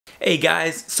Hey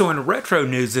guys, so in retro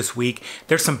news this week,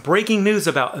 there's some breaking news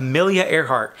about Amelia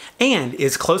Earhart, and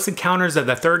is Close Encounters of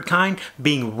the Third Kind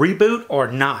being reboot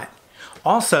or not?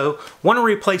 Also, want to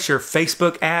replace your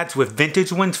Facebook ads with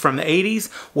vintage ones from the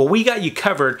 80s? Well, we got you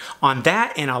covered on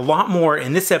that and a lot more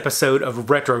in this episode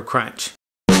of Retro Crunch.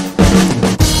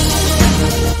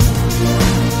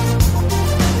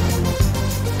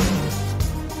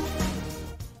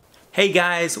 Hey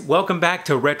guys, welcome back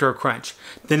to Retro Crunch,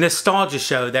 the nostalgia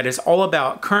show that is all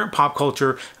about current pop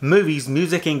culture, movies,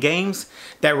 music, and games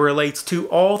that relates to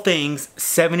all things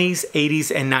 70s,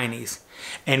 80s, and 90s.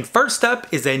 And first up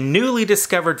is a newly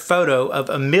discovered photo of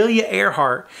Amelia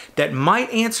Earhart that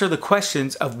might answer the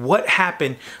questions of what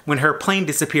happened when her plane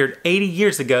disappeared 80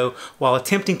 years ago while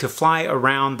attempting to fly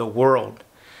around the world.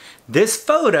 This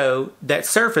photo that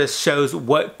surfaced shows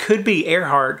what could be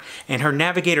Earhart and her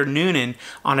navigator Noonan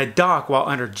on a dock while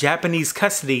under Japanese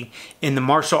custody in the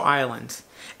Marshall Islands.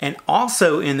 And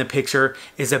also in the picture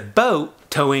is a boat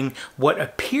towing what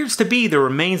appears to be the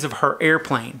remains of her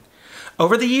airplane.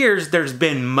 Over the years, there's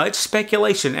been much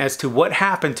speculation as to what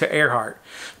happened to Earhart,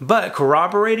 but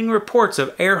corroborating reports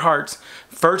of Earhart's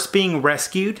first being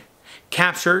rescued,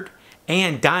 captured,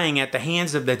 and dying at the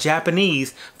hands of the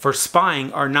Japanese for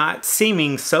spying are not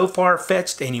seeming so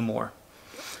far-fetched anymore.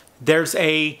 There's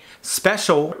a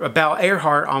special about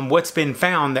Earhart on What's Been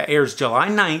Found that airs July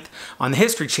 9th on the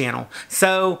History Channel,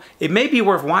 so it may be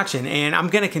worth watching, and I'm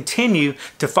going to continue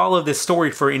to follow this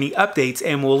story for any updates,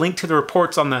 and we'll link to the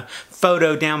reports on the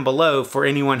photo down below for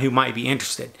anyone who might be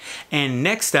interested. And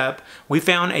next up, we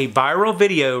found a viral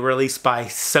video released by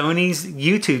SONY's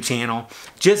YouTube channel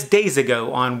just days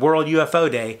ago on World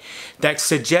UFO Day that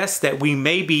suggests that we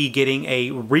may be getting a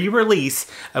re-release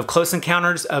of Close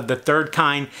Encounters of the Third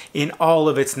Kind in all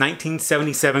of its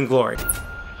 1977 glory. Now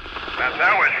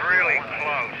that was really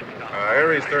close.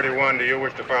 Aries 31, do you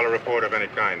wish to file a report of any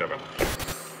kind of it?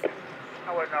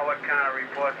 I wouldn't know what kind of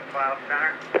report to file,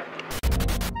 Senator.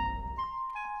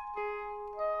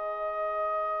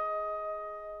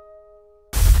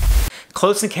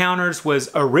 Close Encounters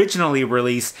was originally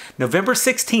released November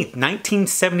 16th,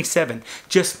 1977,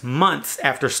 just months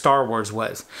after Star Wars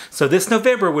was. So this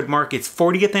November would mark its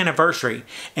 40th anniversary,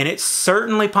 and it's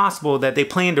certainly possible that they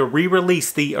plan to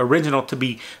re-release the original to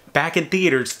be back in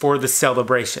theaters for the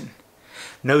celebration.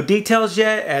 No details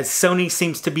yet, as Sony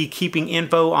seems to be keeping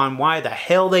info on why the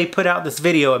hell they put out this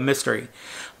video a mystery.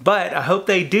 But I hope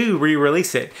they do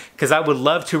re-release it, because I would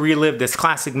love to relive this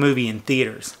classic movie in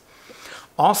theaters.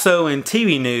 Also in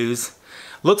TV news,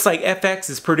 looks like FX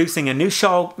is producing a new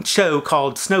show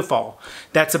called Snowfall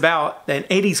that's about an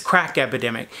 80s crack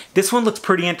epidemic. This one looks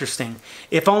pretty interesting,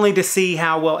 if only to see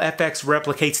how well FX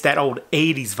replicates that old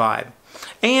 80s vibe.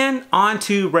 And on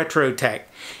to retro tech.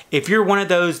 If you're one of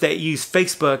those that use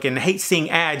Facebook and hate seeing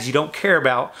ads you don't care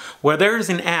about, well, there's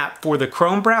an app for the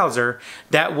Chrome browser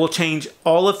that will change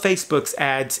all of Facebook's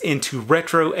ads into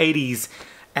retro 80s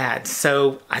ads.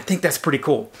 So I think that's pretty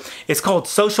cool. It's called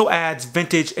Social Ads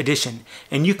Vintage Edition,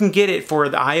 and you can get it for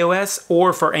the iOS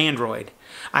or for Android.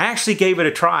 I actually gave it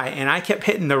a try, and I kept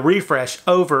hitting the refresh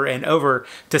over and over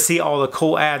to see all the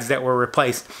cool ads that were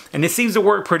replaced, and it seems to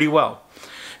work pretty well.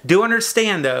 Do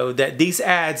understand though that these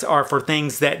ads are for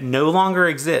things that no longer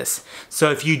exist.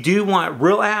 So if you do want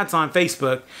real ads on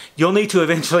Facebook, you'll need to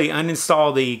eventually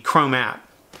uninstall the Chrome app.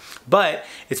 But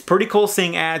it's pretty cool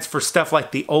seeing ads for stuff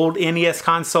like the old NES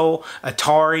console,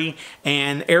 Atari,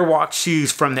 and Airwalk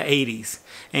shoes from the 80s.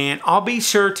 And I'll be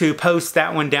sure to post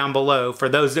that one down below for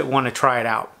those that want to try it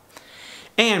out.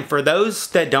 And for those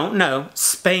that don't know,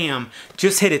 Spam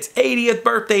just hit its 80th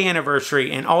birthday anniversary,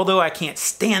 and although I can't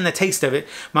stand the taste of it,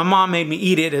 my mom made me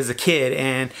eat it as a kid,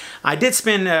 and I did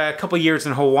spend a couple years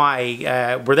in Hawaii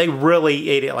where they really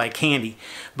ate it like candy.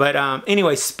 But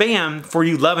anyway, Spam, for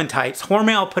you loving types,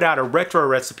 Hormel put out a retro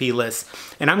recipe list,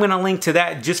 and I'm going to link to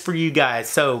that just for you guys,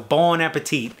 so bon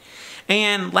appetit.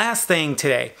 And last thing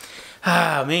today,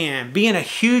 oh man, being a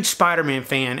huge Spider-Man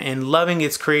fan and loving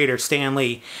its creator, Stan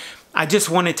Lee, I just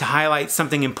wanted to highlight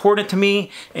something important to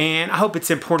me, and I hope it's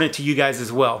important to you guys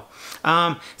as well.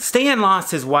 Stan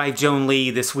lost his wife Joan Lee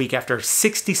this week after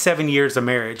 67 years of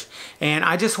marriage, and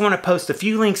I just want to post a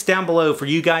few links down below for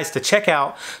you guys to check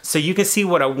out so you can see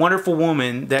what a wonderful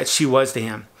woman that she was to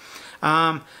him.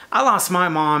 I lost my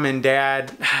mom and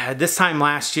dad this time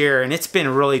last year, and it's been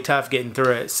really tough getting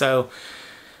through it, so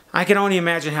I can only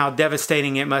imagine how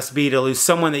devastating it must be to lose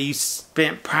someone that you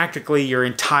spent practically your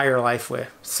entire life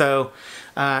with. So,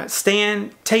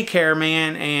 Stan, take care,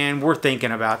 man, and we're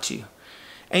thinking about you.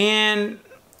 And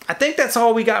I think that's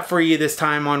all we got for you this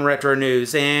time on Retro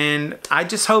News, and I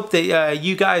just hope that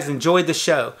you guys enjoyed the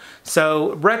show.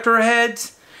 So, Retro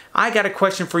Heads, I got a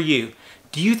question for you.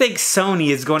 Do you think Sony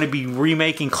is going to be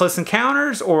remaking Close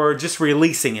Encounters or just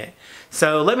releasing it?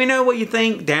 So let me know what you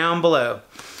think down below.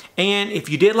 And if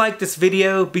you did like this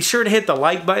video, be sure to hit the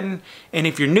like button. And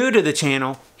if you're new to the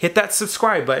channel, hit that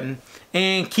subscribe button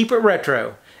and keep it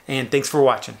retro. And thanks for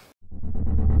watching.